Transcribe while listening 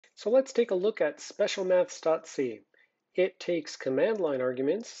So let's take a look at SpecialMaths.c. It takes command line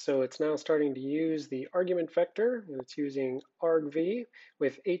arguments, so it's now starting to use the argument vector, and it's using argv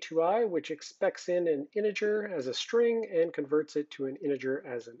with a2i, which expects in an integer as a string and converts it to an integer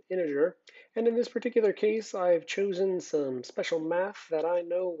as an integer. And in this particular case, I've chosen some special math that I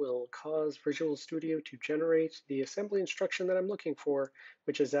know will cause Visual Studio to generate the assembly instruction that I'm looking for,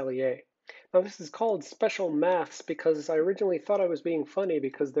 which is LEA. Now, this is called special maths because I originally thought I was being funny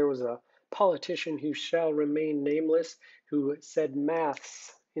because there was a politician who shall remain nameless who said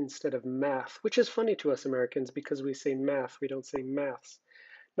maths instead of math, which is funny to us Americans because we say math, we don't say maths.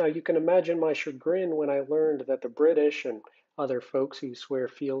 Now, you can imagine my chagrin when I learned that the British and other folks who swear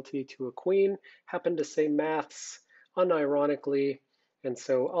fealty to a queen happen to say maths unironically, and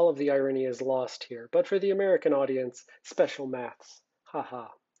so all of the irony is lost here. But for the American audience, special maths. Haha.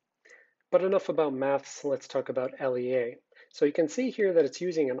 But enough about maths, let's talk about LEA. So you can see here that it's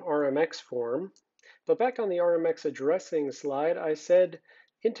using an RMX form, but back on the RMX addressing slide, I said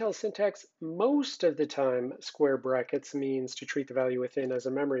Intel syntax most of the time square brackets means to treat the value within as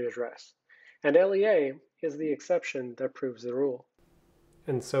a memory address. And LEA is the exception that proves the rule.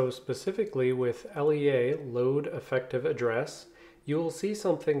 And so specifically with LEA, load effective address, you will see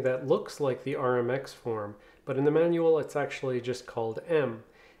something that looks like the RMX form, but in the manual it's actually just called M.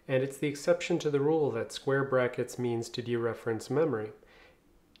 And it's the exception to the rule that square brackets means to dereference memory.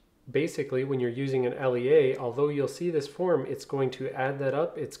 Basically, when you're using an LEA, although you'll see this form, it's going to add that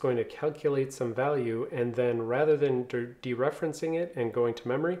up, it's going to calculate some value, and then rather than dereferencing it and going to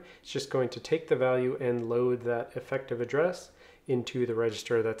memory, it's just going to take the value and load that effective address into the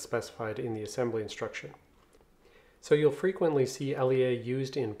register that's specified in the assembly instruction. So you'll frequently see LEA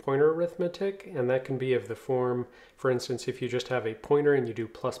used in pointer arithmetic, and that can be of the form, for instance, if you just have a pointer and you do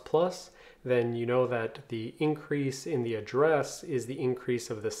plus plus, then you know that the increase in the address is the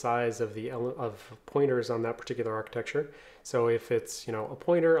increase of the size of the pointers on that particular architecture. So if it's a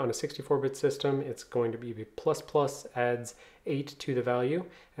pointer on a 64-bit system, it's going to be plus plus adds 8 to the value,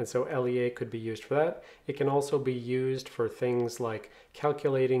 and so LEA could be used for that. It can also be used for things like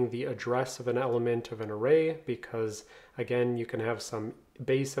calculating the address of an element of an array, because again, you can have some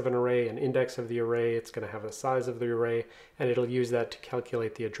base of an array, an index of the array, it's going to have the size of the array, and it'll use that to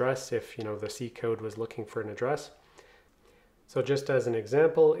calculate the address if the C code was looking for an address. So just as an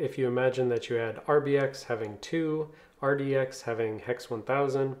example, if you imagine that you had RBX having 2, RDX having hex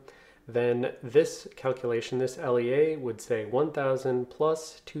 1000, then this calculation, this LEA, would say 1000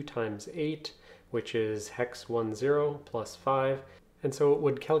 plus 2 times 8, which is hex 10 plus 5. And so it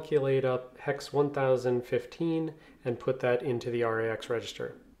would calculate up hex 1015 and put that into the RAX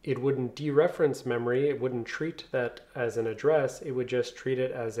register. It wouldn't dereference memory, it wouldn't treat that as an address, it would just treat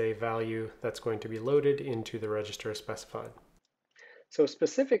it as a value that's going to be loaded into the register specified. So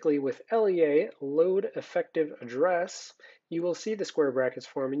specifically with LEA, load effective address, you will see the square brackets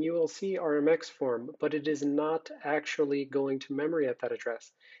form and you will see RMX form, but it is not actually going to memory at that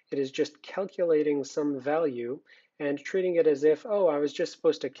address. It is just calculating some value and treating it as if, oh, I was just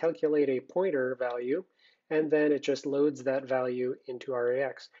supposed to calculate a pointer value, and then it just loads that value into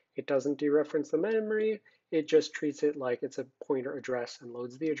RAX. It doesn't dereference the memory, it just treats it like it's a pointer address and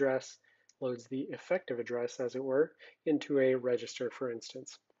loads the address, loads the effective address, as it were, into a register, for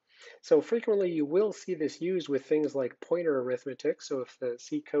instance. So frequently you will see this used with things like pointer arithmetic. So if the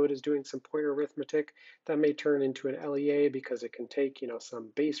C code is doing some pointer arithmetic, that may turn into an LEA because it can take,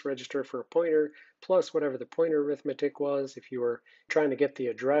 some base register for a pointer plus whatever the pointer arithmetic was. If you were trying to get the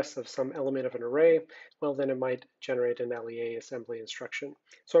address of some element of an array, well, then it might generate an LEA assembly instruction.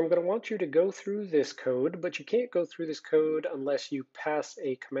 So I'm going to want you to go through this code, but you can't go through this code unless you pass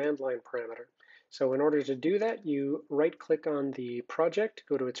a command line parameter. So in order to do that, you right-click on the project,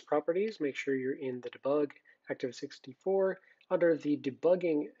 go to its properties, make sure you're in the debug x86-64. Under the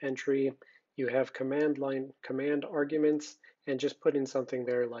debugging entry, you have command line command arguments, and just put in something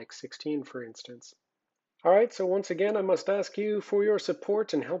there like 16, for instance. All right, so once again, I must ask you for your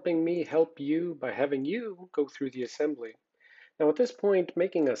support in helping me help you by having you go through the assembly. Now at this point,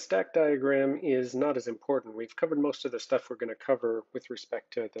 making a stack diagram is not as important. We've covered most of the stuff we're going to cover with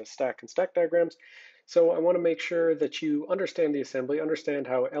respect to the stack and stack diagrams. So I want to make sure that you understand the assembly, understand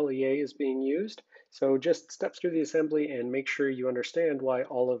how LEA is being used. So just steps through the assembly and make sure you understand why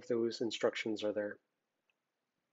all of those instructions are there.